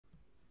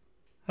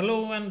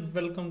Hello and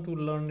welcome to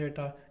Learn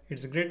Data.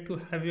 It's great to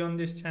have you on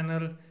this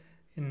channel.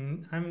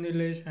 I'm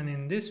Nilesh, and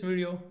in this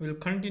video we'll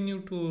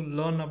continue to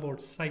learn about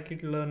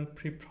Scikit-learn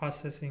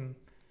preprocessing,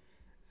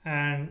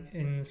 and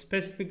in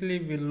specifically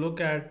we'll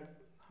look at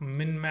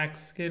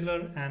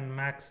MinMaxScaler and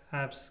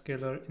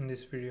MaxAbsScaler in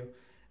this video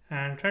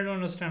and try to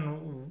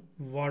understand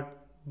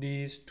what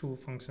these two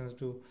functions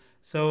do.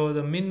 So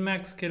the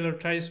MinMaxScaler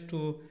tries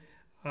to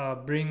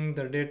bring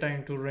the data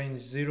into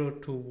range 0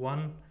 to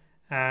 1,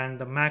 and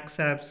the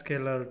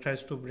MaxAbsScaler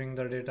tries to bring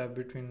the data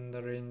between the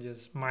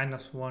ranges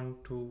 -1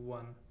 to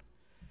 1.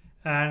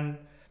 And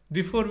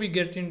before we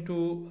get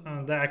into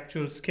the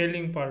actual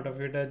scaling part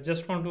of it, I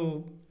just want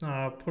to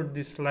put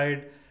this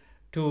slide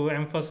to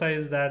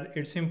emphasize that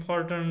it's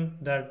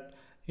important that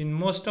in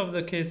most of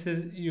the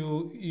cases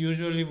you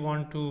usually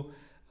want to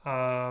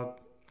uh,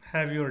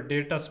 have your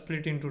data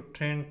split into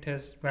train,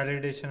 test,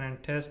 validation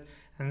and test,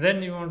 and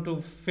then you want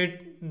to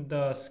fit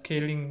the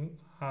scaling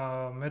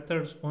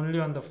methods only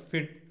on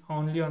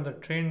the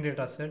trained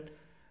data set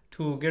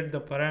to get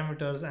the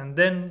parameters, and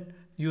then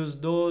use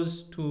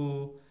those to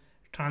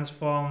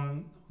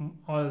transform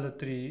all the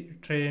three: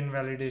 train,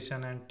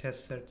 validation and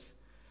test sets.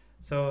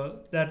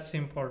 So that's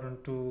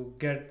important to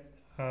get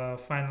a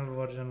final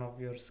version of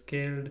your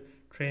scaled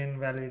train,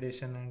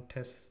 validation and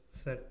test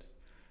sets.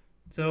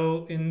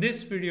 So in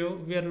this video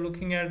we are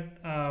looking at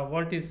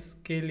what is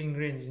scaling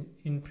range.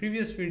 In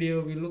previous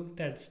video we looked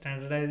at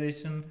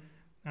standardization,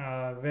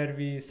 where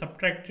we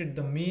subtracted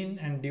the mean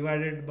and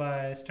divided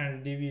by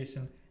standard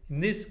deviation. In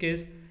this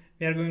case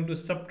we are going to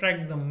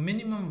subtract the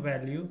minimum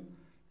value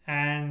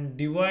and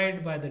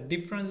divide by the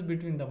difference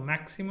between the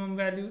maximum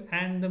value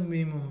and the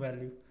minimum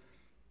value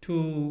to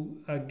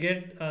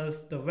get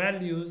us the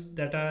values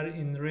that are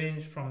in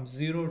range from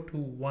 0 to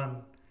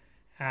 1.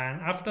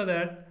 And after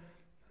that,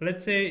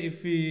 let's say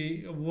if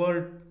we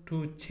were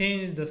to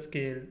change the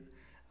scale,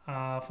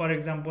 for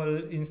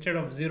example, instead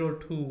of 0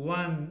 to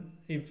 1,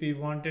 if we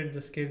wanted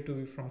the scale to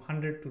be from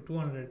 100 to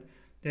 200,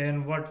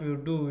 then what we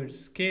would do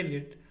is scale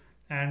it.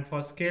 And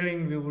for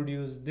scaling we would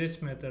use this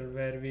method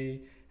where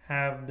we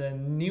have the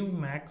new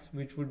max,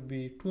 which would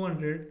be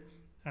 200,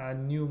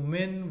 new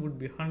min would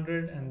be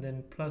 100, and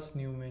then plus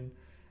new min,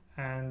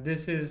 and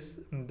this is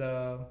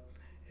the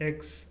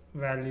x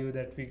value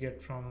that we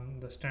get from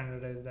the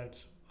standardized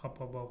that's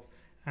up above,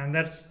 and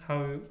that's how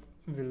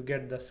we'll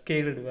get the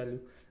scaled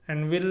value.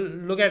 And we'll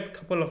look at a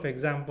couple of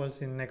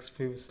examples in next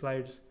few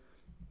slides.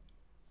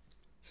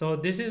 So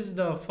this is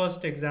the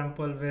first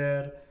example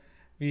where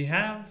we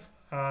have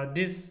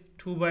this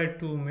 2 by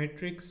 2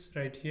 matrix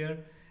right here,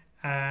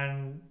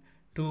 and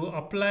to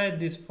apply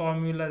this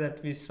formula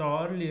that we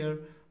saw earlier,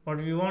 what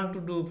we want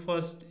to do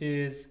first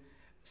is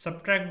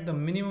subtract the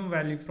minimum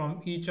value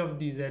from each of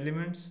these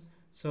elements.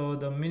 So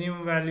the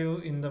minimum value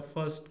in the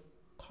first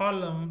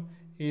column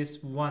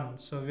is 1,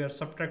 so we are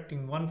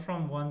subtracting 1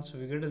 from 1, so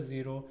we get a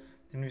 0.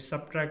 Then we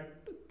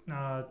subtract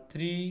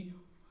 3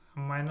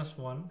 minus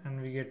 1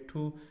 and we get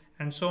 2,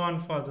 and so on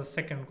for the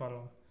second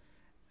column.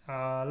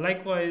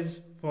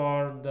 Likewise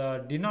for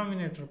the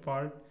denominator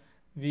part,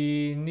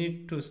 we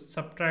need to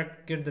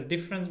get the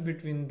difference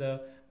between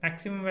the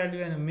maximum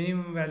value and the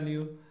minimum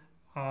value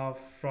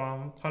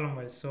from column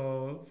wise.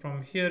 So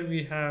from here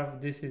we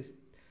have, this is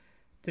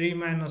 3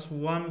 minus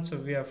 1, so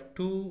we have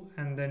 2,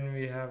 and then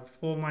we have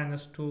 4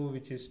 minus 2,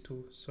 which is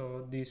 2,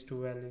 so these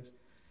two values.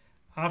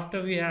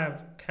 After we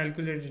have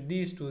calculated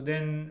these two,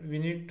 then we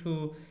need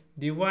to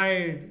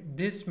divide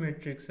this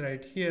matrix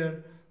right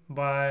here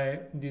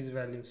by these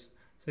values.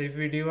 So if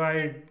we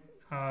divide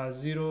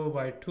 0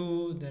 by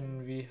 2,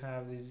 then we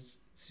have this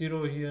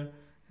 0 here,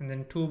 and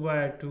then 2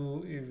 by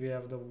 2 if we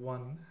have the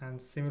 1,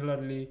 and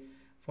similarly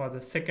for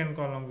the second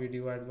column we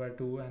divide by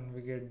 2 and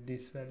we get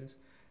these values.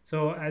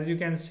 So as you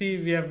can see,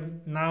 we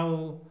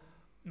now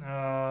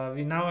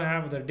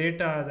have the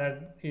data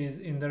that is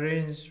in the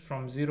range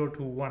from 0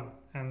 to 1,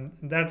 and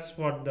that's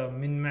what the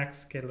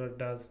MinMaxScaler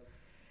does.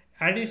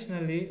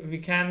 Additionally, we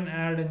can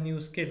add a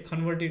new scale,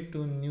 convert it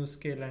to a new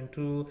scale, and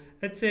to,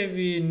 let's say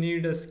we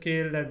need a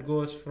scale that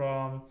goes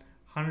from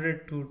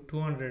 100 to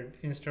 200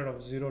 instead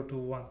of 0 to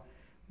 1.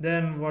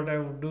 Then what I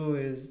would do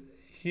is,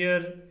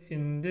 here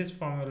in this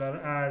formula,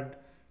 add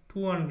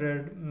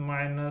 200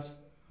 minus,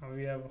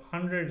 we have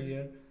 100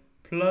 here,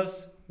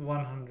 plus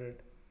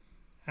 100,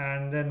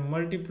 and then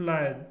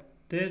multiply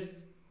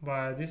this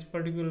by this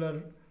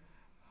particular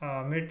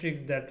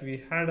matrix that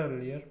we had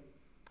earlier,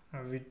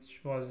 which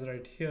was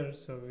right here.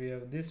 So we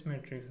have this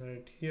matrix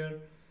right here,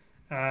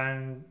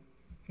 and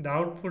the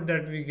output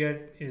that we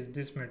get is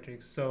this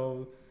matrix.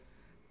 So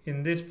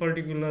in this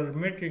particular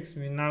matrix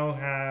we now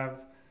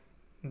have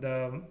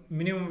the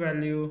minimum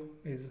value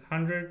is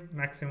 100,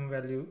 maximum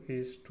value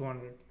is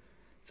 200.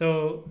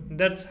 So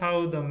that's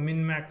how the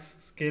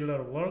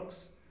MinMaxScaler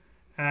works,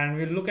 and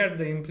we'll look at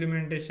the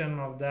implementation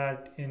of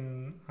that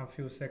in a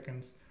few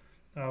seconds.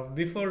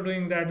 Before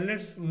doing that,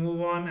 let's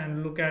move on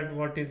and look at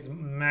what is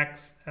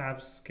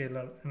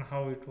MaxAbsScaler and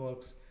how it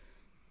works.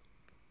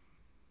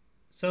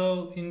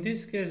 So in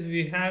this case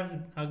we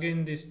have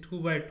again this 2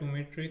 by 2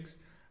 matrix.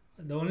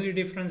 The only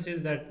difference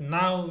is that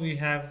now we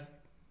have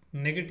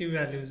negative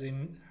values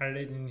in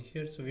added in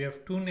here, so we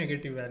have two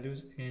negative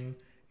values in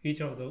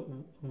each of the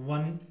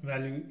one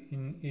value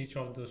in each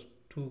of those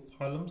two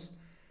columns.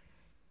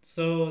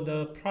 So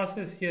the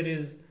process here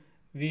is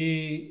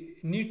we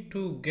need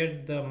to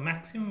get the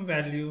maximum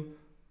value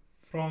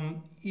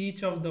from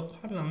each of the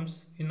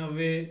columns in a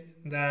way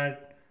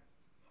that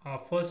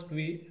first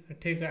we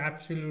take the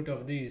absolute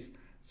of these.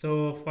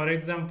 So for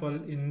example,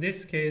 in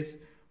this case,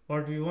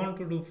 what we want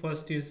to do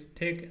first is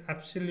take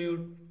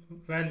absolute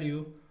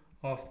value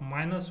of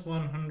minus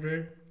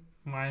 100,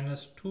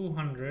 minus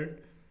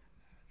 200,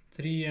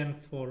 3 and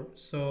 4.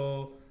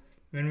 So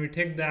when we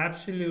take the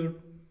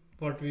absolute,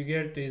 what we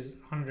get is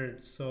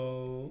 100.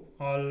 So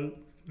all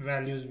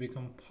values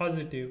become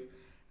positive,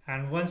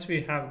 and once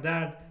we have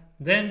that,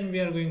 then we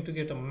are going to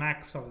get a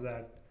max of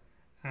that.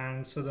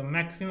 And so the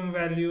maximum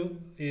value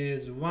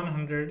is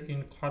 100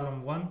 in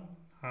column 1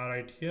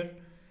 right here,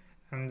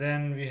 and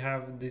then we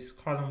have this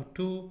column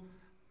 2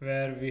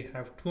 where we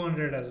have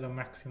 200 as the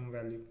maximum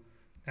value,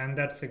 and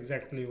that's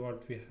exactly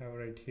what we have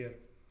right here.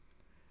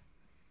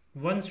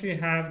 Once we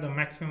have the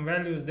maximum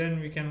values, then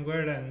we can go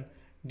ahead and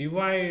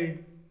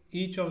divide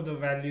each of the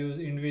values,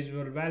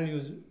 individual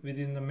values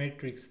within the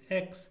matrix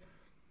X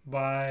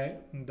by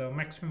the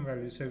maximum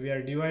value. So we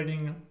are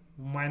dividing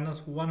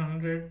minus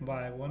 100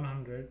 by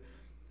 100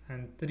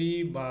 and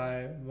 3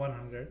 by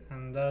 100,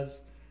 and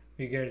thus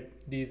we get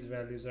these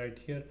values right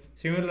here.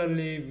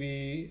 Similarly,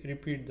 we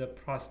repeat the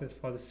process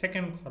for the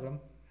second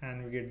column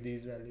and we get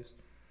these values.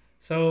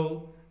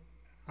 So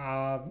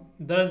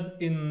thus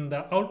in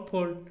the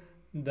output,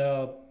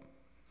 the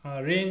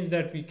range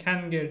that we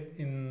can get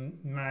in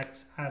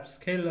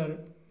MaxAbsScaler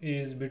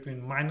is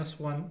between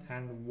 -1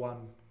 and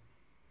 1.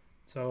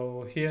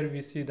 So here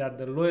we see that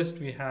the lowest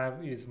we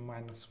have is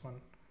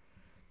 -1.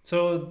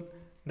 So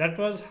that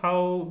was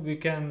how we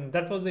can,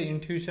 that was the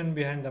intuition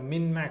behind the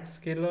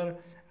MinMaxScaler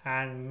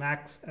and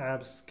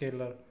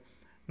MaxAbsScaler.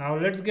 Now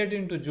let's get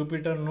into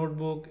Jupyter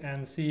Notebook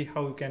and see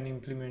how we can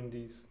implement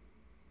these.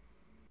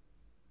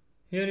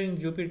 Here in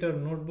Jupyter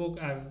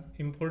Notebook, I've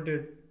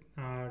imported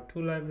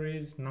two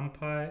libraries,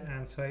 NumPy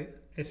and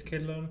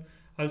Scikit-learn,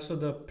 also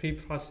the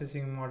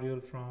pre-processing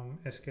module from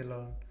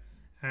Scikit-learn,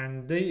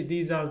 and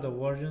these are the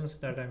versions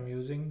that I'm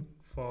using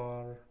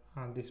for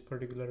this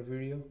particular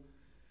video.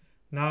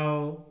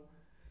 Now,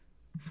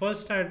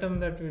 first item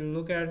that we'll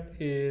look at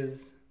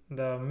is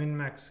the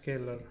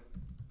MinMaxScaler.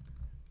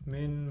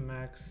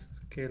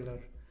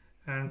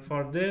 And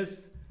for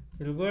this,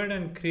 we'll go ahead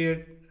and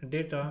create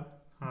data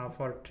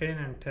for train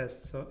and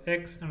test. So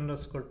x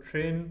underscore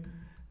train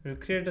will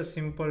create a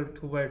simple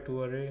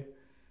 2x2 array,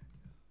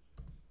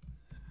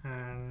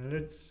 and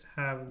let's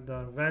have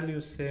the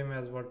values same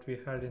as what we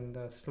had in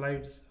the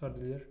slides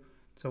earlier.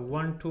 So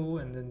 1, 2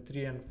 and then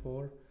 3 and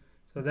 4.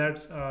 So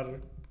that's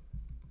our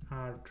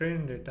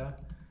train data.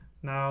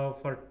 Now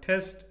for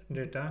test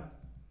data,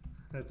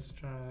 let's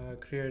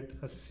create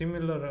a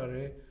similar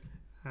array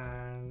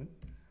and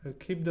we'll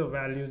keep the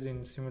values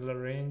in similar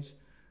range.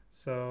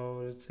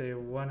 So let's say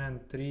 1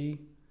 and 3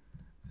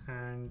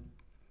 and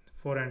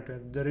 4 and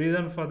 20. The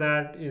reason for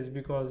that is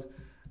because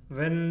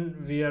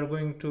when we are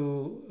going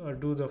to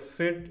do the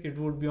fit, it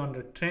would be on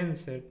the train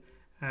set,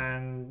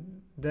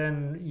 and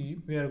then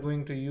we are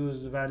going to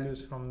use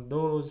values from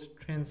those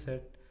train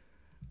set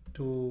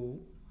to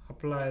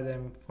apply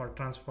them for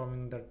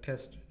transforming the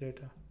test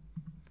data.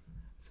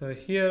 So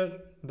here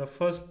the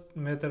first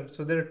method,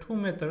 so there are two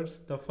methods.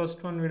 The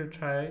first one we'll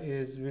try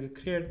is we'll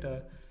create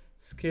a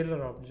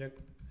scalar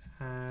object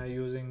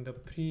using the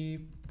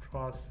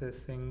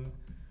preprocessing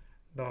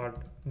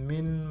dot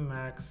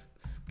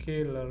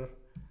MinMaxScaler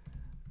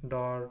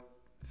dot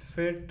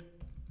fit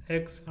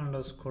x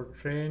underscore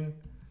train.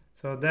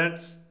 So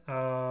that's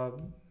the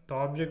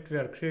object we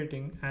are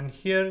creating, and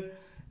here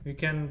we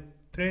can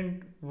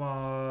print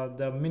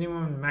the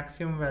minimum and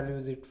maximum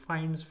values it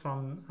finds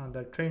from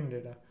the train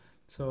data.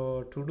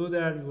 So to do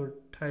that, we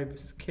would type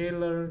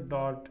scalar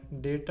dot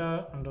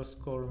data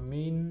underscore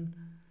mean,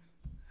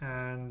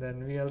 and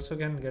then we also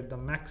can get the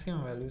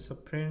maximum value. So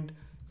print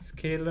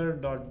scalar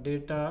dot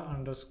data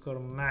underscore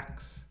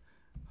max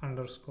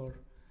underscore.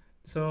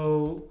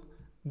 So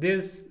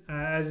this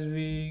as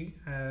we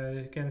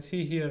can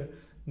see here,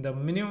 the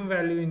minimum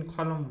value in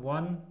column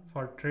 1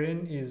 for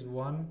train is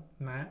 1,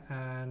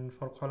 and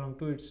for column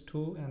 2 it's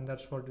 2, and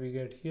that's what we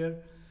get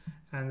here.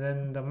 And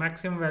then the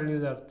maximum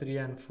values are 3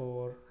 and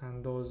 4,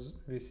 and those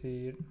we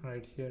see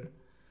right here.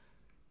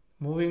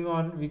 Moving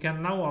on, we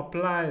can now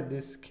apply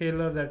this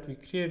scalar that we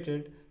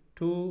created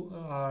to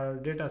our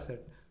data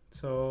set.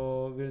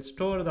 So we'll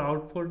store the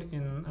output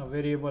in a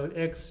variable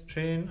x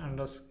train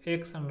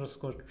x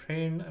underscore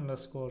trained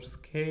underscore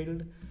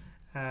scaled,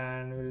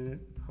 and we'll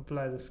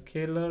apply the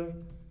scalar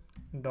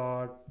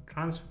dot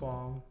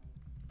transform,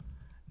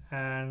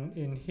 and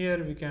in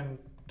here we can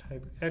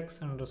type x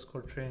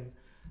underscore train.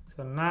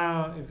 So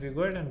now if we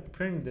go ahead and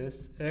print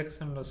this x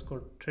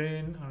underscore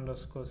train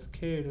underscore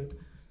scaled,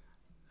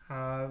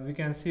 we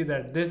can see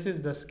that this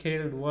is the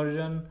scaled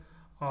version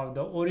of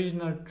the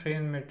original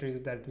train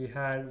matrix that we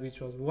had,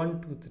 which was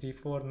 1 2 3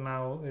 4.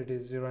 Now it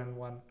is 0 and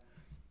 1.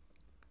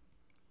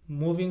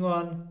 Moving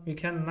on, we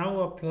can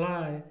now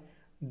apply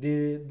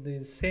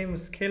the same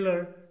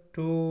scalar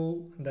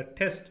to the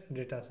test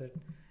dataset,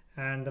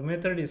 and the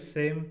method is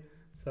same.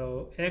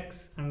 So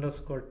x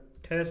underscore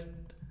test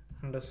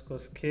underscore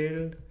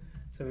scaled.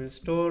 So we'll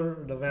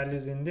store the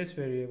values in this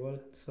variable.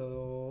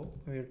 So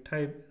we'll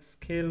type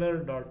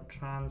scalar dot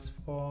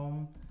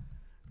transform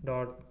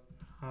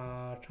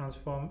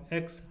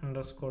x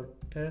underscore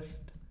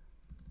test,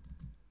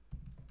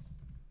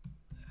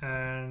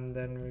 and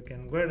then we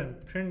can go ahead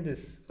and print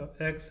this. So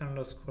x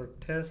underscore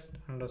test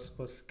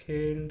underscore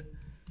scaled,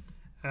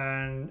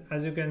 and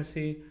as you can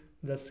see,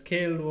 the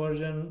scaled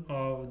version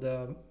of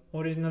the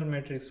original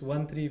matrix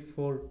 1 3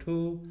 4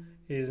 2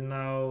 is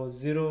now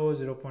 0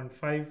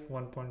 0.5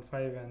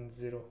 1.5 and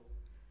 0.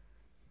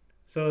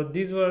 So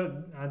these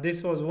were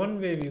this was one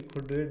way we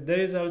could do it. There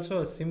is also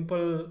a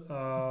simple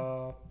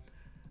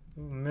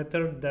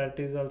method that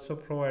is also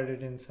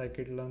provided in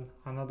Scikit-learn,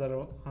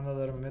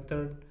 another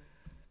method,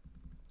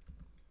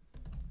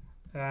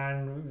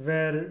 and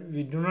where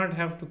we do not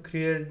have to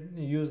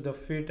use the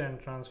fit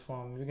and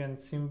transform. We can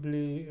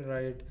simply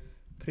write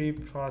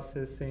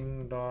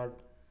preprocessing dot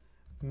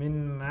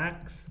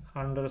MinMax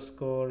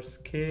underscore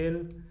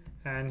scale,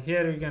 and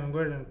here we can go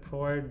ahead and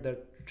provide the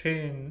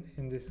train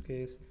in this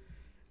case,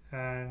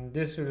 and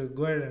this will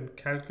go ahead and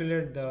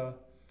calculate the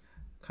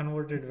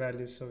converted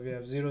value. So we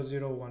have 0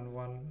 0 1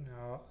 1,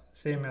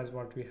 same as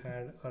what we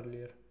had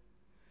earlier.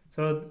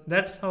 So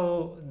that's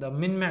how the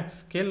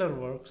MinMaxScaler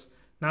works.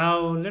 Now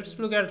let's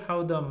look at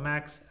how the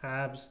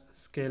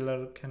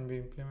MaxAbsScaler can be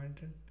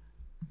implemented.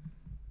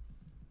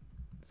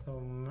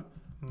 So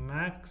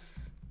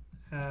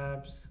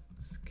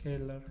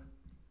MaxAbsScaler.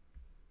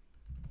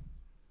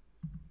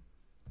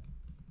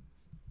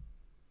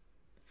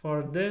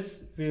 For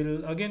this,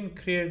 we'll again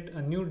create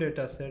a new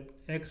data set.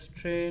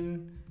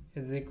 Xtrain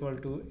is equal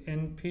to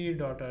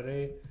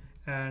np.array,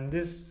 and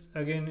this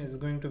again is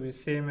going to be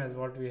same as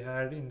what we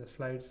had in the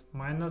slides,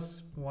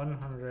 minus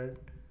 100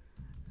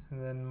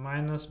 and then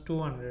minus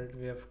 200.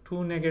 We have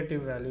two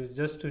negative values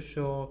just to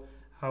show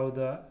how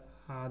the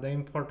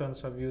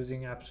importance of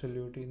using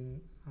absolute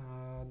in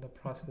the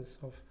process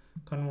of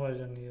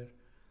conversion here.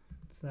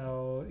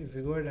 So if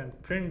we go ahead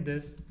and print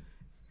this,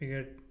 we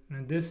get,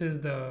 and this is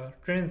the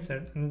train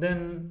set, and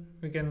then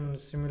we can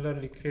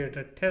similarly create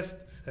a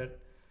test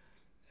set.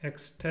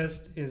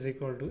 Xtest is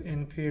equal to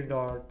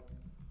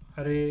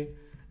np.array,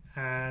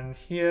 and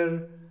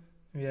here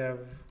we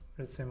have,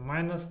 let's say,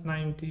 minus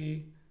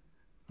 90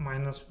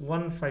 minus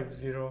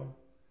 150,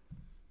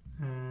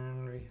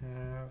 and we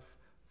have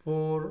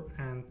 4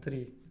 and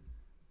 3.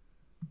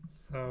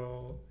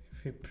 So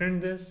if we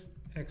print this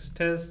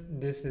xtest,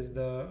 this is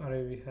the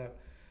array we have,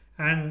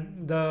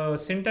 and the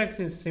syntax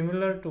is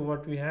similar to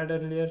what we had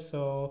earlier.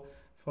 So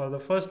for the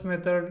first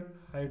method,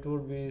 it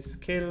would be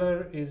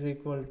scalar is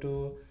equal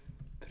to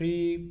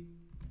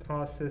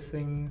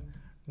preprocessing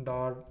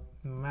dot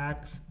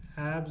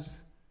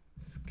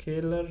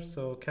MaxAbsScaler,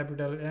 so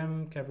capital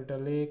M,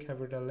 capital A,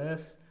 capital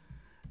S,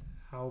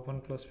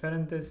 open close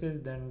parenthesis,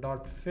 then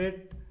dot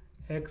fit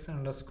x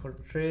underscore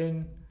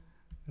train.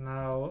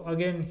 Now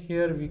again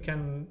here we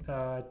can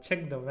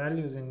check the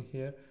values in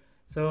here.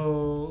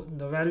 So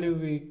the value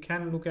we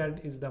can look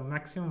at is the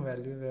maximum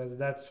value, because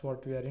that's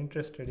what we are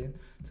interested in.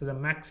 So the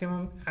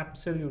maximum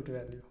absolute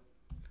value,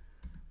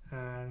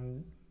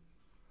 and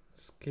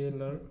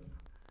scalar.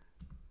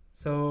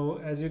 So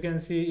as you can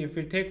see, if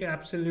we take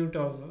absolute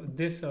of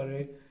this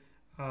array,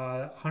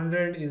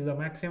 100 is the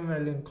maximum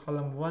value in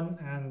column 1,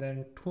 and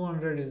then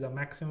 200 is the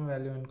maximum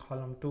value in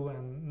column 2,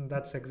 and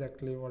that's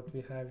exactly what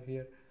we have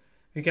here.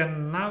 We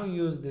can now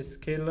use this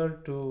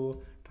scalar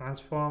to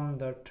transform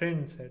the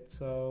train set.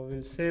 So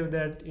we'll save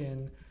that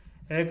in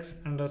x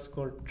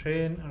underscore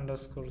train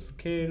underscore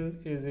scale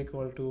is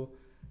equal to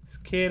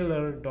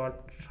scalar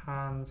dot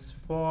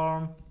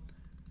transform,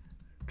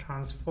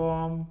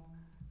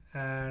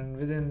 and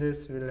within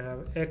this we'll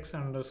have x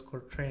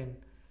underscore train.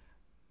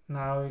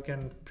 Now we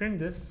can print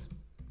this.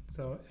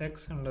 So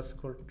x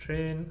underscore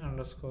train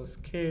underscore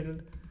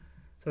scaled.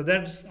 So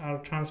that's our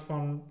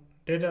transformed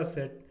data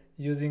set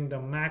using the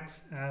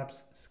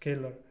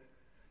MaxAbsScaler,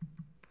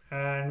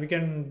 and we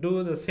can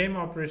do the same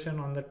operation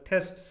on the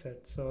test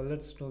set. So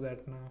let's do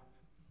that now.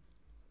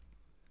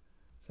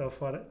 So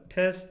for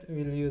test,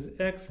 we'll use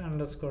x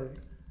underscore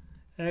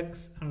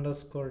test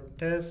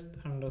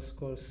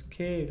underscore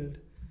scaled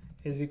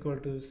is equal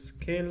to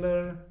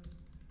scalar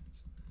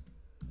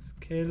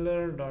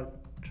dot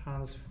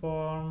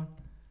transform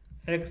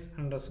x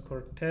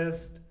underscore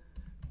test.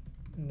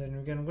 And then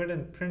we can go ahead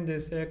and print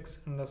this x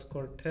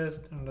underscore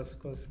test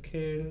underscore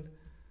scaled,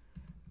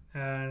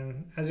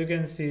 and as you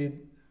can see,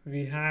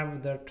 we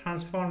have the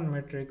transformed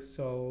matrix.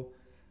 So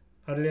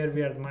earlier we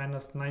had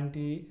minus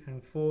 90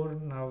 and 4,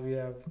 now we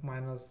have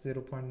minus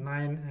 0.9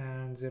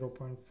 and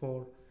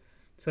 0.4.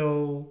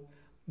 So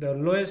the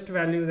lowest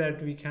value that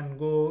we can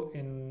go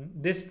in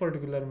this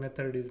particular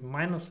method is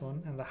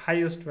 -1, and the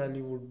highest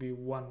value would be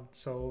 1.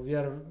 So we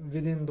are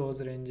within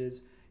those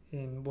ranges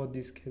in both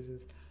these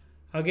cases.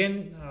 Again,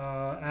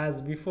 as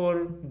before,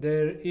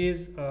 there is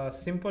a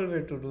simple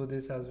way to do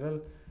this as well,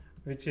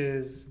 which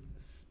is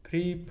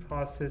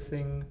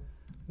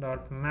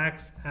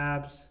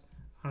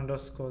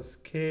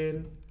preprocessing.maxAbs_scale,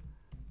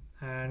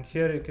 and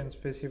here you can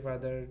specify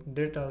the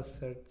data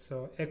set, so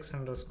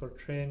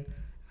x_train,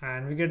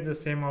 and we get the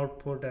same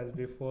output as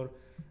before,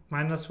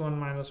 -1,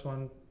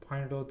 -1,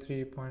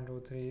 0.03,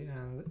 0.03,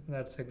 and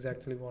that's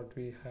exactly what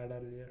we had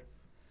earlier.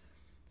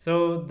 So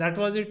that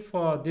was it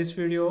for this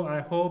video. I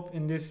hope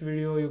in this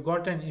video you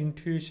got an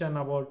intuition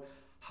about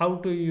how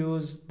to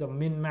use the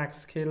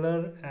MinMaxScaler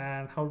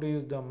and how to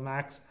use the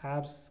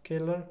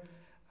MaxAbsScaler.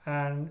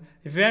 And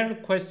if you have a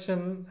question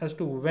as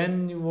to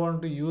when you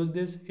want to use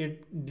this, it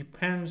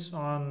depends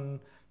on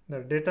the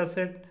data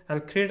set.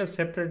 I'll create a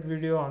separate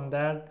video on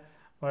that.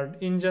 But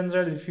in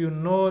general, if you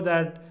know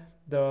that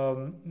the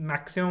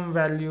maximum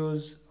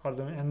values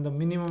and the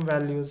minimum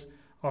values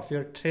of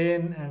your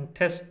train and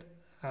test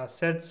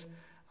sets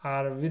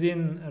are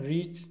within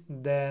reach,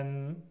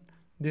 then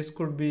this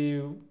could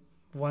be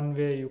one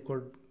way you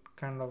could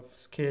kind of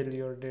scale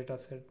your data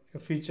set,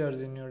 your features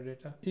in your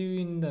data. See you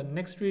in the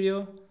next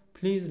video.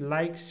 Please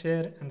like,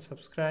 share, and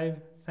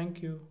subscribe.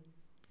 Thank you.